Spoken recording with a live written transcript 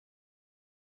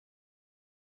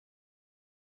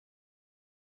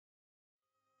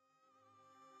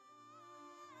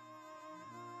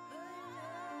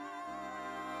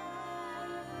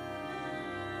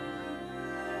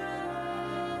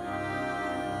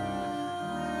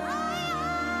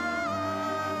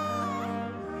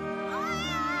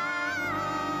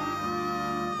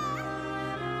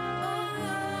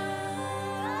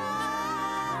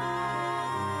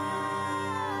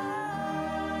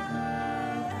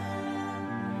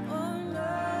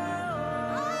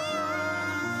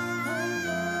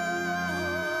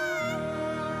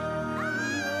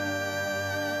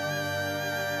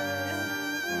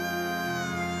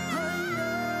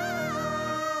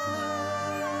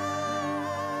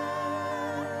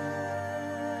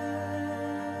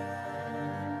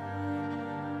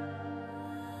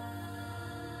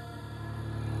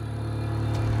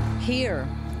Here,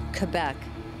 Quebec,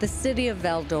 the city of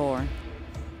Val D'or.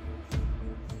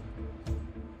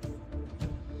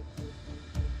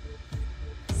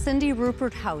 Sindy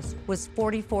Ruperthouse was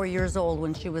 44 years old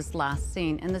when she was last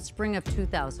seen in the spring of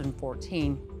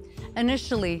 2014.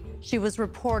 Initially, she was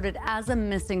reported as a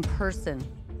missing person,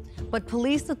 but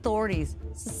police authorities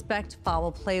suspect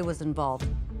foul play was involved.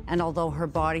 And although her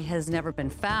body has never been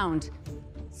found,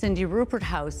 Sindy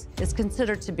Ruperthouse is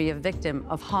considered to be a victim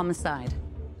of homicide.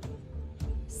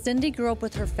 Sindy grew up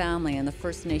with her family in the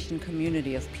First Nation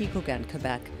community of Picogan,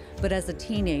 Quebec, but as a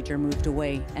teenager moved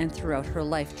away and throughout her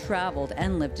life traveled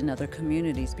and lived in other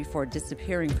communities before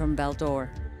disappearing from Val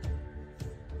D'or.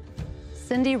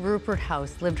 Sindy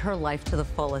Ruperthouse lived her life to the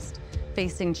fullest,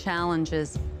 facing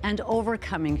challenges and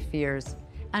overcoming fears,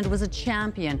 and was a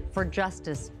champion for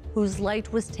justice whose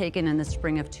light was taken in the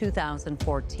spring of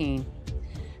 2014.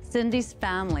 Sindy's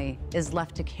family is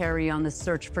left to carry on the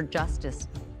search for justice,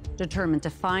 determined to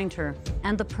find her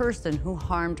and the person who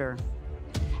harmed her.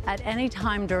 At any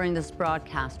time during this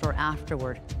broadcast or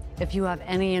afterward, if you have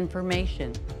any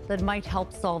information that might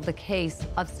help solve the case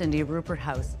of Sindy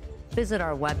Ruperthouse, visit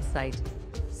our website.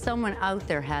 Someone out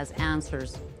there has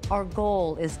answers. Our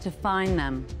goal is to find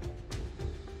them.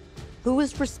 Who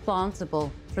is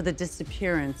responsible for the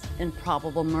disappearance and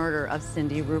probable murder of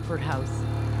Sindy Ruperthouse?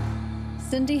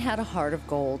 Sindy had a heart of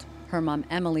gold. Her mom,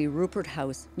 Emily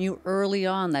Ruperthouse, knew early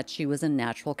on that she was a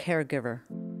natural caregiver.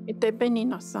 Elle était bien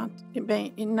innocente. Eh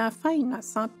bien, une enfant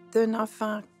innocente, d'un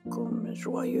enfant comme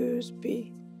joyeuse,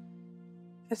 puis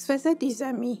elle se faisait des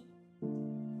amis.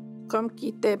 Comme qui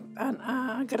était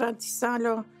en grandissant,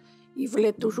 là, il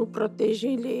voulait toujours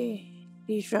protéger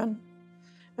les jeunes.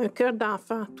 Un cœur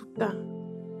d'enfant tout le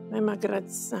temps, même en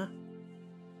grandissant.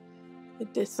 Elle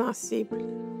était sensible.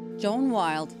 Joan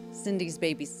Wild, Sindy's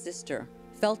baby sister,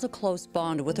 felt a close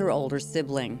bond with her older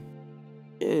sibling.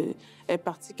 Elle est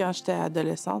partie quand j'étais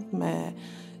adolescente, mais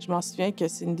je m'en souviens que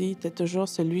Sindy était toujours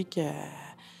celui qui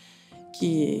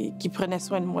prenait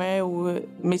soin de moi ou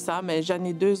mes sœurs, mais j'en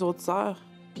ai deux autres sœurs,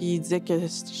 puis il disait que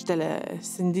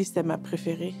Sindy, c'était ma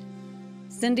préférée.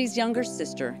 Sindy's younger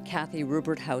sister, Cathy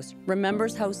Ruperthouse,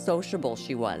 remembers how sociable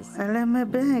she was. Elle aimait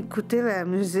bien écouter la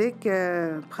musique,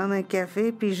 prendre un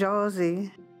café puis jaser.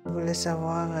 Elle voulait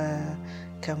savoir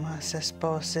comment ça se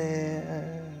passait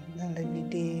dans la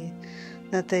vie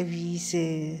dans ta vie,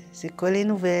 c'est quoi les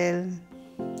nouvelles.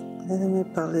 Elle aimait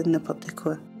parler de n'importe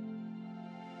quoi.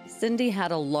 Sindy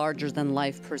had a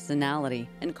larger-than-life personality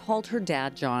and called her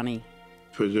dad Johnny.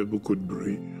 Il faisait beaucoup de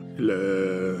bruit.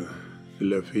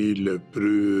 La fille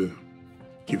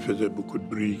qui faisait beaucoup de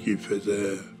bruit, qui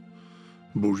faisait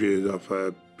bouger les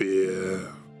affaires, puis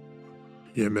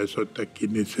il aimait ça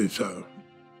taquiner ses sœurs.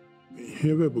 Il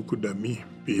y avait beaucoup d'amis,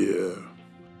 puis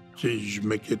je ne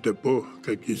m'inquiétais pas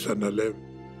quand il s'en allait.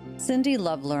 Sindy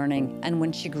loved learning, and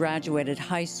when she graduated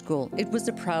high school, it was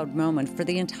a proud moment for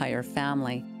the entire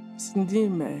family. Sindy,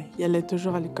 mais il allait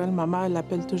toujours à l'école. Ma mère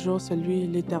l'appelle toujours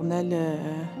l'éternel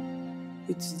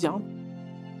étudiante.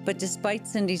 But despite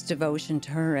Sindy's devotion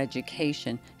to her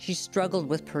education, she struggled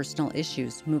with personal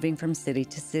issues, moving from city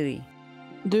to city.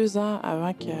 2 ans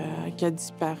avant qu'elle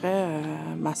disparaît,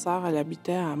 ma sœur, elle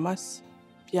habitait à Amos.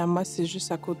 Puis Amos, c'est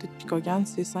juste à côté de Picogan,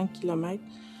 c'est 5 kilomètres.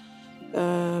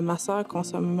 Ma sœur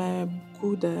consommait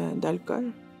beaucoup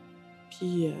d'alcool.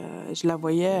 Puis je la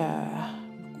voyais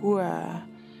beaucoup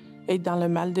être dans le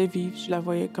mal de vivre. Je la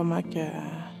voyais comment que,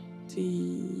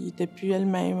 il n'était plus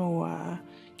elle-même ou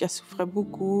qu'elle souffrait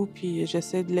beaucoup. Puis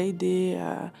j'essayais de l'aider.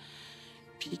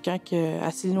 Puis quand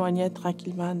elle s'éloignait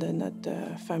tranquillement de notre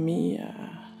famille,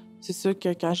 c'est sûr que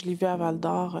quand je l'ai vue à Val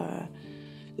d'Or,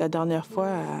 la dernière fois,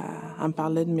 elle me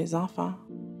parlait de mes enfants.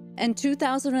 In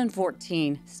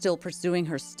 2014, still pursuing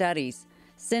her studies,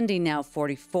 Sindy, now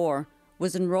 44,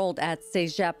 was enrolled at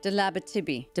Cégep de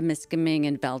l'Abitibi, Témiscamingue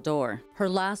in Val d'Or, her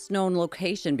last known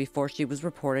location before she was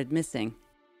reported missing.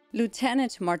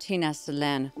 Lieutenant Martine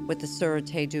Asselin with the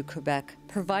Sûreté du Québec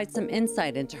provides some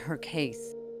insight into her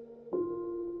case.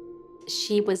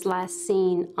 She was last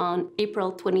seen on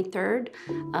April 23rd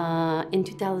in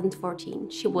 2014.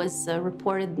 She was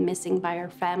reported missing by her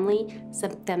family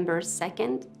September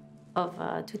 2nd of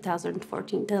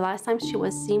 2014. The last time she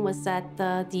was seen was at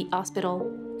the hospital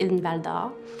in Val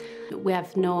d'Or. We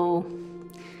have no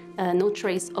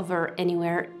trace of her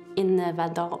anywhere in Val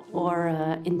d'Or or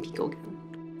in Picogan.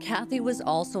 Cathy was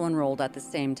also enrolled at the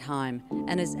same time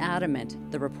and is adamant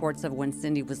the reports of when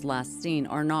Sindy was last seen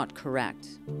are not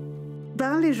correct.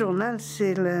 Dans les journaux,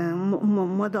 c'est le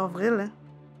mois d'avril. Hein?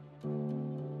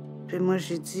 Puis moi,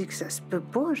 j'ai dit que ça se peut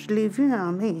pas. Je l'ai vu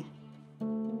en mai.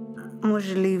 Moi,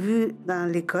 je l'ai vu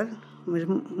dans l'école.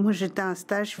 Moi, j'étais en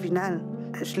stage final.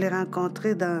 Je l'ai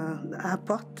rencontrée à la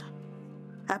porte.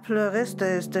 Elle pleurait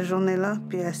cette journée-là,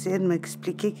 puis elle essayait de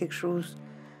m'expliquer quelque chose.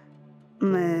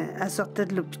 Mais elle sortait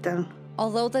de l'hôpital.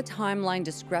 Although the timeline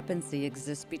discrepancy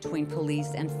exists between police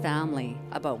and family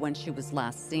about when she was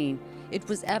last seen, it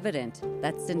was evident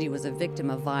that Sindy was a victim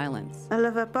of violence. Elle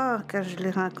avait peur quand je l'ai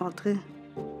rencontrée.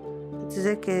 Elle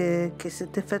disait qu'elle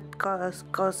s'était fait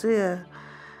casser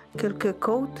quelques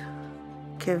côtes,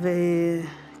 qu'elle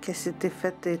s'était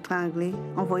fait étrangler.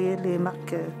 On voyait les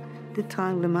marques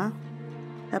d'étranglement.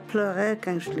 Elle pleurait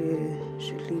quand je l'ai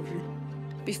vue.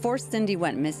 Before Sindy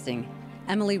went missing,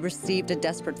 Emily received a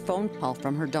desperate phone call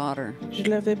from her daughter. Je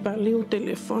l'avais parlé au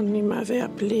téléphone, il m'avait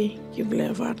appelé, qu'il voulait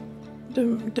avoir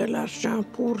de l'argent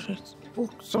pour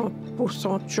son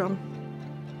chum.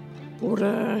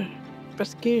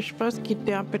 Parce que je pense qu'il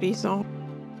était en prison.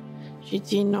 J'ai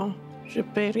dit non, je ne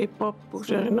paierai pas pour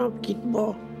un homme qui te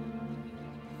bat.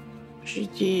 J'ai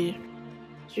dit,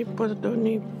 je n'ai pas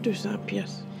donné 200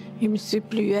 pièces. Il me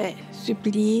suppliait,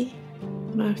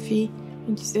 ma fille.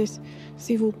 Il disait,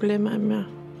 s'il vous plaît, maman.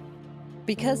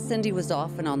 Because Sindy was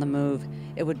often on the move,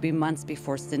 it would be months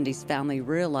before Sindy's family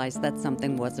realized that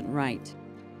something wasn't right.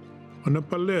 On a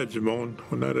parlé à du monde,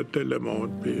 on arrêtait le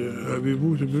monde, puis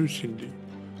avez-vous vu Sindy?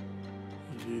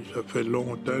 J'ai dit, ça fait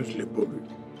longtemps que je ne l'ai pas vu.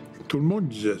 Tout le monde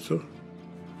disait ça.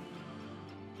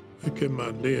 Et qu'à un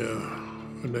moment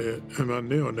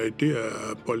donné, on a été à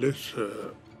la police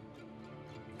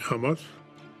à Amos.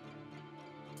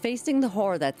 Facing the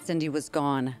horror that Sindy was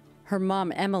gone, her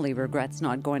mom, Emily, regrets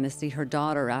not going to see her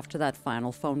daughter after that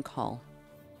final phone call.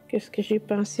 Qu'est-ce que j'ai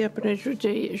pensé après?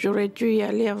 J'aurais dû y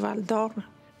aller à Val d'Or,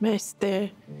 mais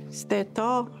c'était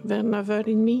tard, vers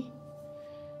 9h30.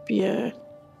 Puis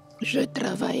je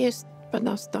travaillais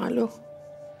pendant ce temps-là.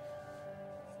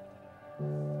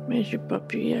 Mais j'ai pas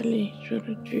pu y aller.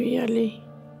 J'aurais dû y aller.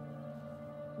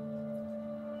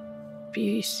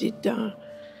 Puis c'est dans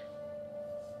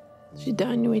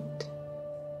la nuit.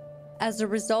 As a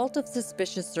result of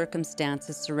suspicious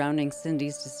circumstances surrounding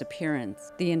Sindy's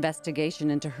disappearance, the investigation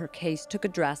into her case took a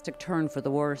drastic turn for the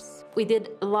worse. We did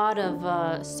a lot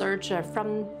of search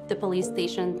from the police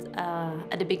station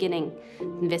at the beginning.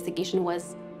 The investigation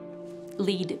was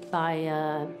led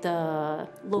by the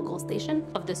local station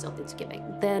of the Sûreté du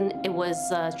Québec. Then it was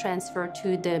transferred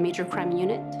to the major crime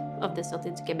unit of the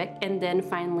Sûreté du Québec. And then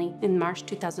finally, in March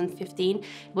 2015, it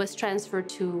was transferred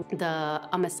to the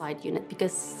homicide unit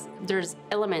because there's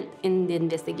element in the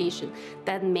investigation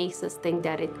that makes us think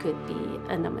that it could be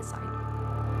an homicide.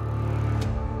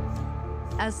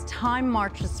 As time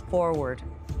marches forward,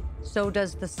 so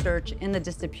does the search in the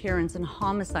disappearance and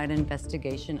homicide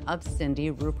investigation of Sindy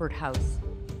Ruperthouse.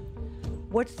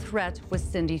 What threat was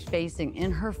Sindy facing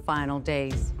in her final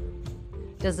days?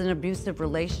 Does an abusive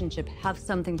relationship have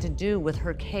something to do with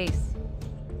her case?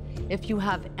 If you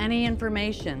have any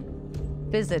information,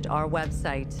 visit our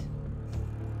website.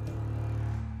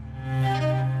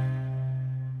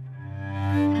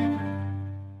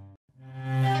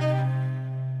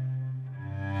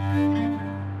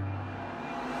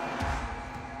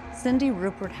 Sindy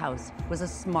Ruperthouse was a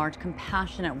smart,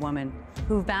 compassionate woman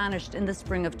who vanished in the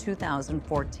spring of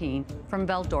 2014 from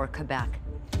Val D'or, Quebec.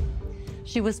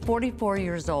 She was 44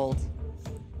 years old.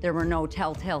 There were no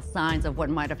telltale signs of what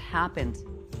might have happened.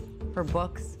 Her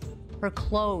books, her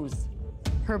clothes,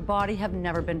 her body have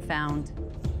never been found.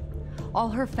 All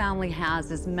her family has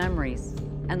is memories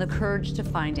and the courage to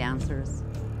find answers.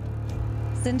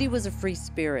 Sindy was a free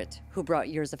spirit who brought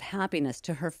years of happiness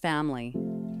to her family.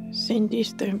 Sindy,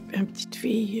 c'était une petite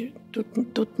fille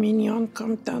toute mignonne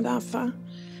comme tant d'enfants.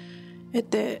 Elle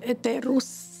était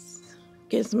rousse,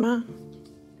 quasiment.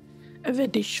 Elle avait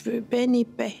des cheveux bien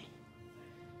épais.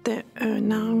 C'était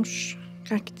un ange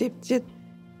quand elle était petite.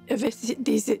 Elle avait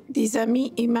des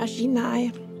amis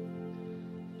imaginaires.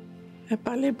 Elle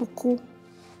parlait beaucoup.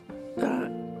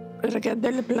 Elle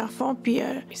regardait le plafond, puis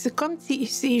c'est comme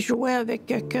s'il jouait avec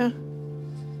quelqu'un.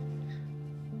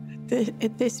 Elle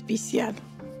était spéciale.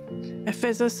 Elle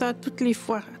faisait ça toutes les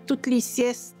fois, toutes les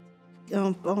siestes.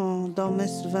 On dormait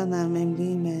souvent dans le même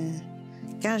lit, mais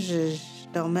quand je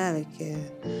dormais avec...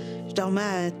 je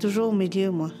dormais toujours au milieu,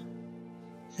 moi.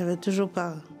 J'avais toujours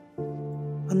peur.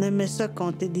 On aimait ça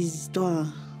conter des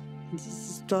histoires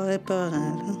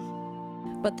épeurantes, là.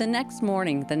 But the next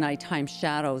morning, the nighttime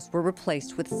shadows were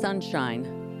replaced with sunshine.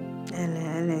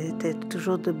 Elle était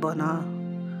toujours de bonne heure.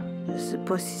 Je ne sais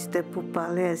pas si c'était pour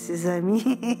parler à ses amis.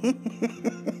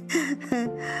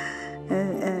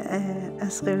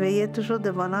 Elle se réveillait toujours de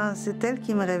bonne heure. C'est elle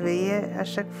qui me réveillait à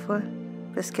chaque fois,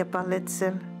 parce qu'elle parlait de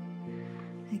seule,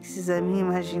 avec ses amis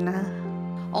imaginaires.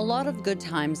 A lot of good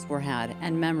times were had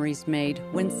and memories made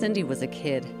when Sindy was a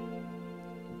kid.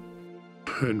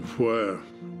 Une fois,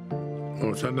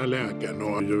 on s'en allait en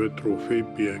canot. J'avais trop filles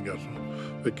puis un garçon.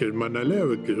 Fait que je m'en allais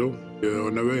avec eux autres.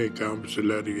 On avait un camp sur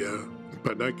la rivière.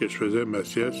 Pendant que je faisais ma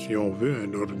sieste, ils ont vu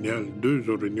un orignal, 2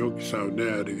 orignaux qui s'en venaient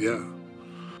à la rivière.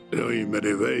 Là, ils me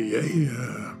réveillent. Hey,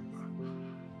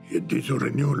 il y a des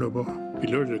orignaux là-bas.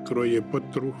 Puis là, je ne croyais pas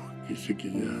trop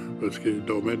parce que je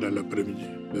dormais dans l'après-midi.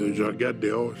 Je regarde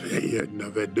dehors, hey, il y en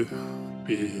avait 2.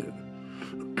 Puis,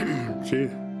 tu sais,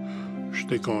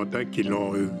 j'étais content qu'ils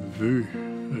l'ont vu.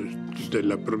 C'était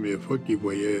la première fois qu'ils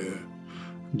voyaient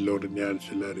de l'orignal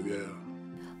sur la rivière.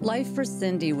 Life for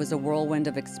Sindy was a whirlwind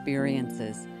of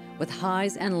experiences, with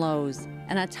highs and lows,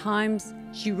 and at times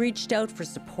she reached out for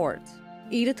support.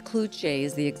 Edith Cloutier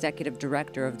is the executive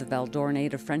director of the Val D'or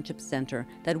Native Friendship Center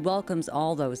that welcomes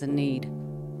all those in need.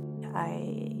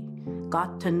 I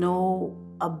got to know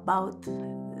about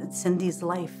Sindy's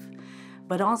life,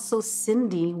 but also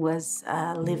Sindy was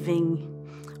living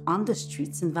on the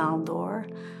streets in Val D'or,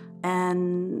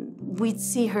 and we'd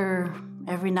see her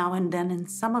every now and then in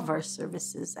some of our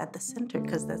services at the center,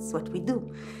 because that's what we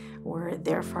do. We're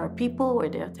there for our people, we're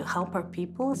there to help our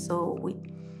people, so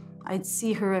I'd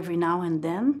see her every now and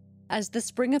then. As the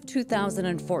spring of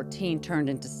 2014 turned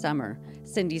into summer,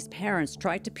 Sindy's parents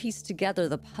tried to piece together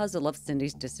the puzzle of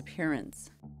Sindy's disappearance.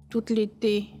 Tout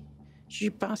l'été, j'y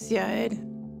pensais à elle.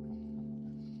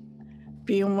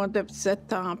 Puis au mois de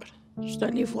septembre, je suis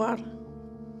allée voir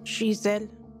chez elle,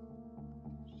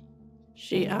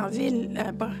 en ville,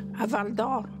 là-bas, à Val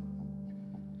d'Or.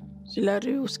 C'est la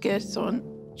rue où son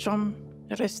chum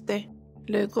restait.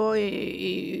 Le gars,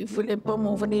 il voulait pas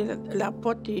m'ouvrir la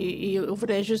porte, il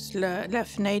ouvrait juste la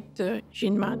fenêtre. J'ai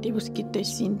demandé où était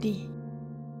Sindy.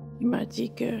 Il m'a dit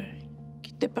qu'il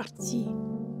était parti.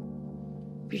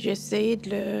 Puis j'ai essayé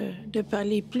de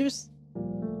parler plus,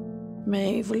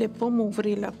 mais il voulait pas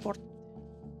m'ouvrir la porte.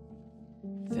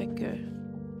 Fait que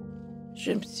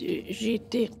j'ai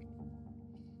été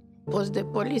poste de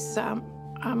police à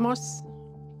Amos.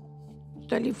 Je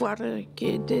suis allée voir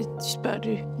qu'il était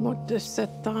disparu au mois de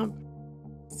septembre.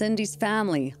 Sindy's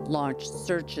family launched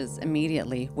searches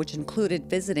immediately, which included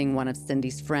visiting one of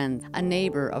Sindy's friends, a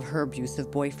neighbor of her abusive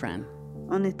boyfriend.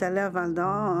 On est allé à Val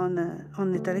d'Or,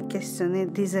 on est allé questionner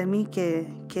des amis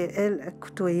qu'elle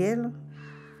côtoyait.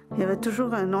 Il y avait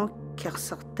toujours un nom qui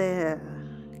ressortait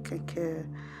quand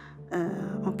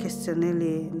on questionnait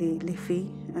les filles.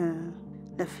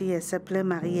 La fille, elle s'appelait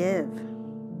Marie-Ève.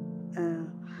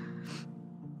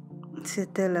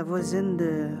 C'était la voisine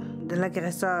de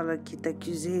l'agresseur qui est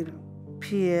accusé.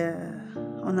 Puis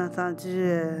on a entendu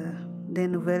des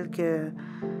nouvelles qu'elle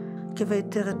avait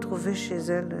été retrouvée chez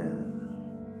elle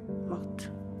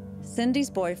morte. Sindy's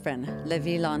boyfriend,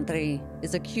 Lévi Landry,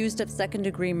 is accused of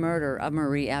second-degree murder of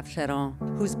Marie Afcheron,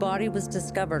 whose body was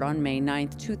discovered on May 9,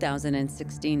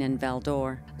 2016 in Val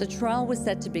d'Or. The trial was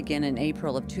set to begin in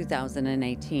April of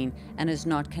 2018 and is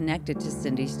not connected to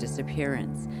Sindy's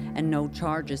disappearance, and no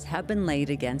charges have been laid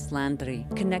against Landry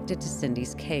connected to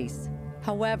Sindy's case.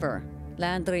 However,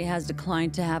 Landry has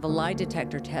declined to have a lie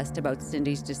detector test about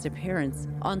Sindy's disappearance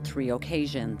on 3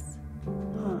 occasions.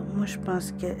 Moi, je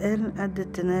pense qu'elle,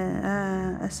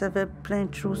 elle savait plein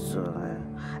de choses sur...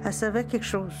 elle savait quelque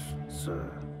chose sur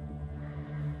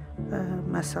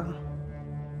ma soeur.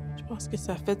 Je pense que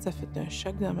ça fait un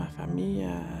choc dans ma famille.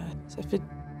 Ça fait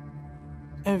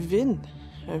un vide.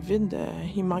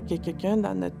 Il manquait quelqu'un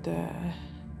dans notre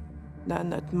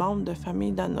membre de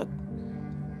famille, dans notre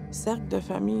cercle de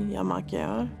famille. Il en manquait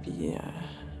un. Puis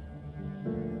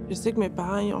je sais que mes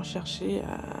parents ils ont cherché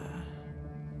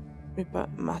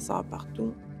ma soeur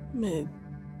partout. Mais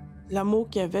l'amour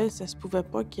qu'il y avait, ça se pouvait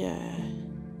pas qu'il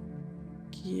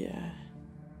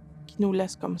nous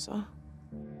laisse comme ça.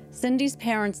 Sindy's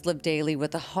parents live daily with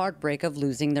the heartbreak of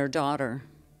losing their daughter.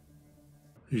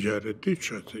 J'ai arrêté de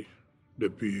chasser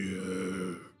depuis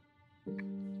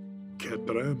 4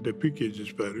 ans, depuis qu'il est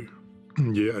disparu.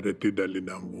 J'ai arrêté d'aller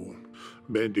dans le bois.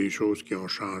 Bien des choses qui ont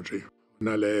changé. On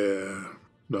allait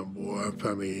dans le bois en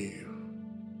famille.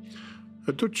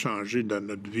 Ça a tout changé dans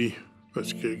notre vie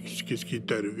parce que qu'est-ce qui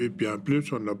est arrivé, puis en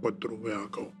plus, on n'a pas trouvé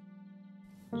encore.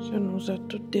 Ça nous a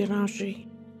tout dérangés.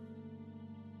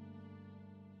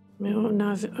 Mais on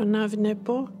n'en venait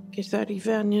pas que ça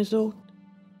arrivait à nous autres.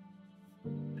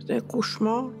 C'était un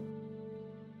cauchemar.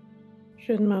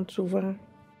 Je demande souvent.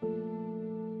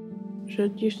 Je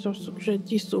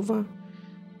dis souvent,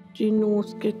 dis-nous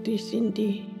ce que t'es,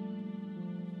 Sindy.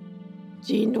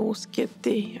 Dis-nous ce que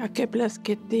t'es, à quelle place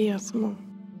que t'es en ce moment.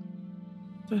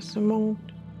 Dans ce monde.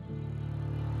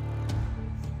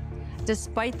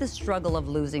 Despite the struggle of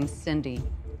losing Sindy,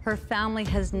 Her family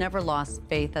has never lost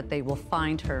faith that they will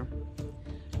find her.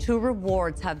 2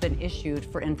 rewards have been issued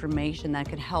for information that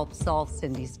could help solve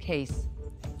Sindy's case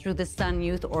through the Sun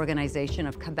Youth Organization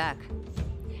of Quebec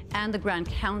and the Grand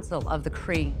Council of the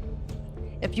Cree.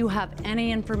 If you have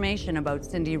any information about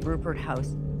Sindy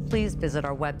Ruperthouse, please visit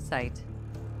our website.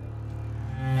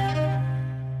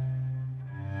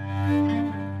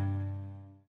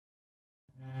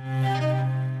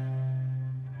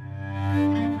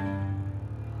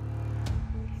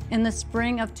 In the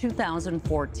spring of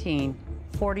 2014,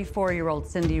 44-year-old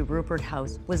Sindy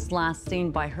Ruperthouse was last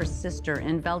seen by her sister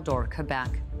in Val d'Or, Quebec.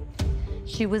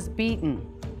 She was beaten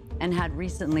and had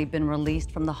recently been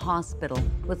released from the hospital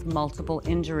with multiple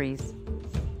injuries.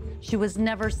 She was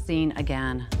never seen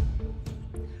again.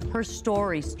 Her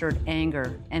story stirred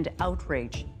anger and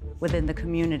outrage within the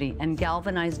community and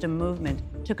galvanized a movement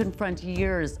to confront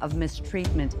years of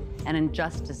mistreatment and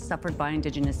injustice suffered by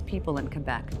Indigenous people in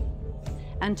Quebec,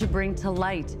 and to bring to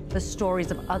light the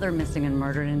stories of other missing and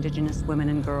murdered Indigenous women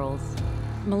and girls.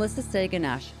 Melissa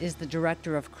Saganash is the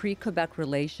Director of Cree-Quebec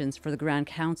Relations for the Grand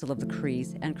Council of the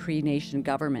Crees and Cree Nation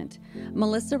government.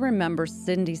 Melissa remembers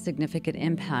Sindy's significant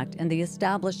impact and the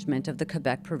establishment of the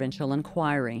Quebec Provincial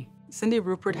Inquiry. Sindy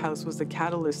Ruperthouse was the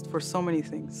catalyst for so many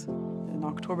things. In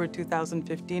October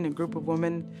 2015, a group of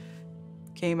women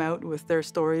came out with their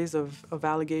stories of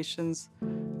allegations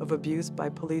of abuse by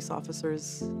police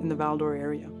officers in the Val d'Or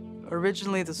area.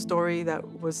 Originally, the story that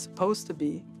was supposed to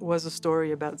be was a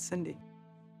story about Sindy.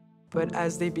 But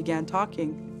as they began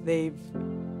talking, they've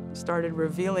started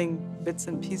revealing bits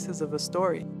and pieces of a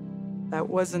story that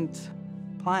wasn't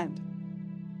planned.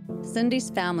 Sindy's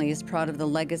family is proud of the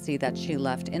legacy that she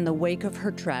left in the wake of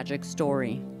her tragic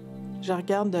story. Je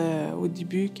regarde au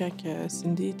début, quand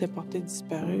Sindy était portée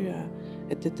disparue,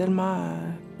 elle était tellement...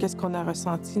 Qu'est-ce qu'on a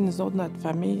ressenti, nous autres, notre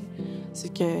famille, c'est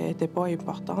qu'elle n'était pas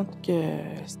importante, que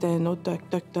c'était une autre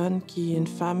autochtone, une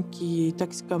femme qui est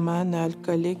toxicomane,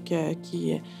 alcoolique,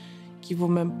 qui vaut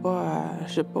même pas,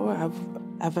 je sais pas,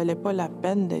 elle valait pas la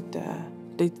peine d'être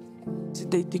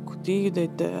écoutée,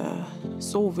 d'être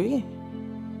sauvée.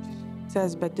 T'sais, elle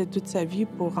se battait toute sa vie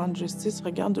pour rendre justice.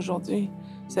 Regarde, aujourd'hui,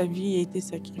 sa vie a été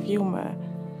sacrifiée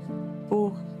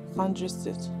pour rendre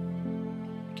justice.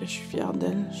 Que je suis fière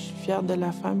d'elle. Je suis fière de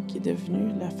la femme qui est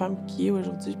devenue, la femme qui est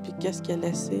aujourd'hui, puis qu'est-ce qu'elle a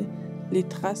laissé, les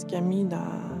traces qu'elle a mis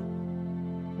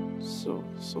sur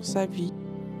sa vie.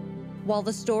 While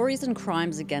the stories and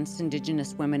crimes against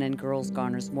Indigenous women and girls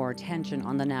garners more attention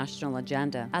on the national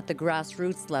agenda, at the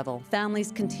grassroots level,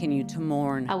 families continue to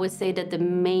mourn. I would say that the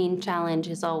main challenge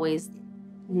is always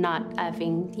not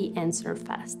having the answer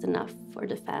fast enough for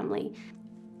the family.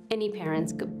 Any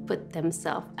parents could put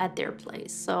themselves at their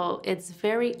place. So it's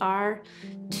very hard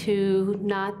to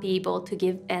not be able to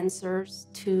give answers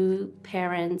to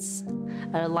parents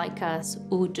like us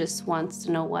who just wants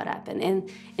to know what happened. And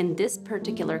in this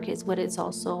particular case, what is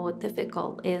also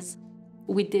difficult is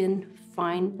we didn't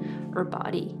find her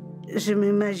body. Je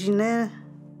m'imaginais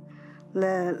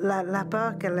la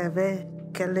peur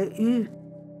qu'elle a eue.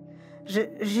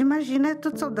 J'imaginais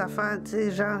toutes sortes d'affaires, tu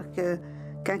sais, genre que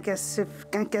quand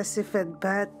elle s'est fait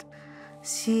battre,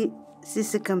 si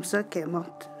c'est comme ça qu'elle est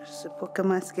morte. Je ne sais pas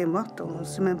comment est-ce qu'elle est morte, on ne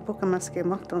sait même pas comment est-ce qu'elle est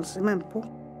morte, on ne sait même pas.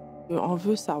 On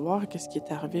veut savoir qu'est-ce qui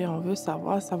est arrivé, on veut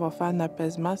savoir, ça va faire un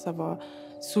apaisement, ça va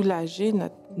soulager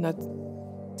notre...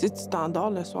 Tu sais, tu t'endors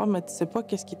le soir, mais tu sais pas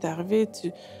qu'est-ce qui est arrivé,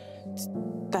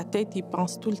 ta tête y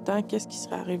pense tout le temps, qu'est-ce qui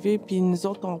serait arrivé, puis nous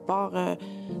autres, on part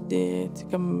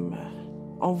comme...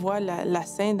 On voit la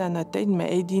scène dans notre tête,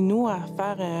 mais aidez-nous à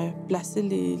faire placer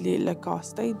le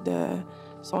casse-tête de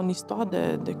son histoire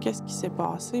de qu'est-ce qui s'est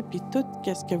passé, puis tout,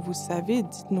 qu'est-ce que vous savez,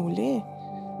 dites-nous-les.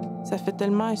 Ça fait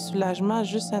tellement un soulagement,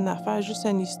 juste une affaire, juste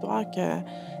une histoire que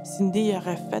Sindy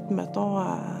aurait faite, mettons,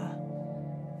 à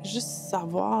juste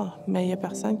savoir, mais il y a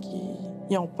personne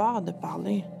qui ont peur de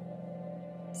parler.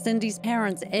 Sindy's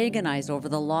parents agonize over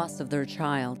the loss of their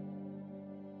child.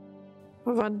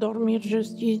 On va dormir, je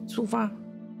dis souvent.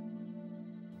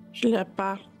 Je leur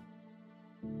parle.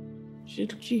 Je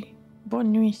lui dis,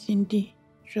 bonne nuit, Sindy,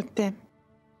 je t'aime.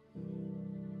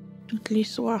 Toutes les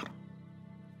soirs,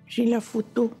 j'ai la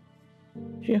photo.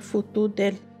 J'ai une photo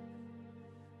d'elle.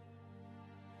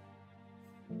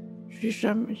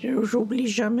 J'oublie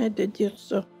jamais de dire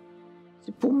ça.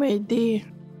 C'est pour m'aider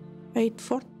à être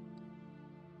forte.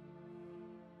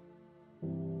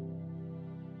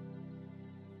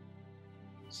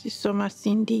 C'est ça, ma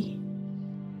Sindy.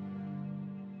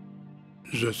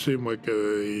 Je sais, moi,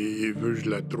 qu'il veut que je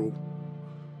la trouve.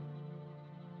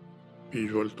 Puis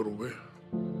je vais le trouver.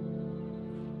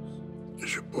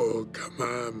 Je sais pas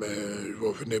comment, mais je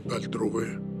vais finir par le trouver.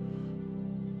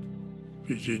 Puis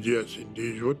Puis j'ai dit à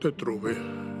Sindy, je vais te trouver.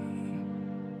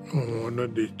 On a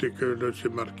des stickers, là, c'est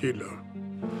marqué, là.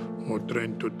 On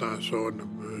traîne tout le temps ça. On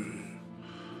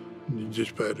est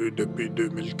disparu depuis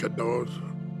 2014.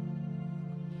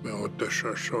 Mais on te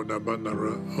cherche, on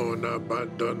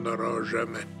n'abandonnera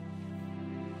jamais.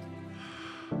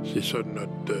 C'est ça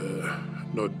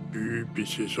notre but, puis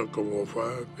c'est ça qu'on va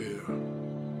faire, puis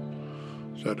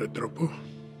ça n'arrêtera pas.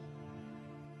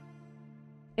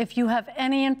 If you have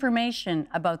any information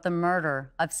about the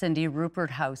murder of Sindy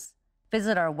Ruperthouse,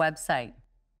 visit our website,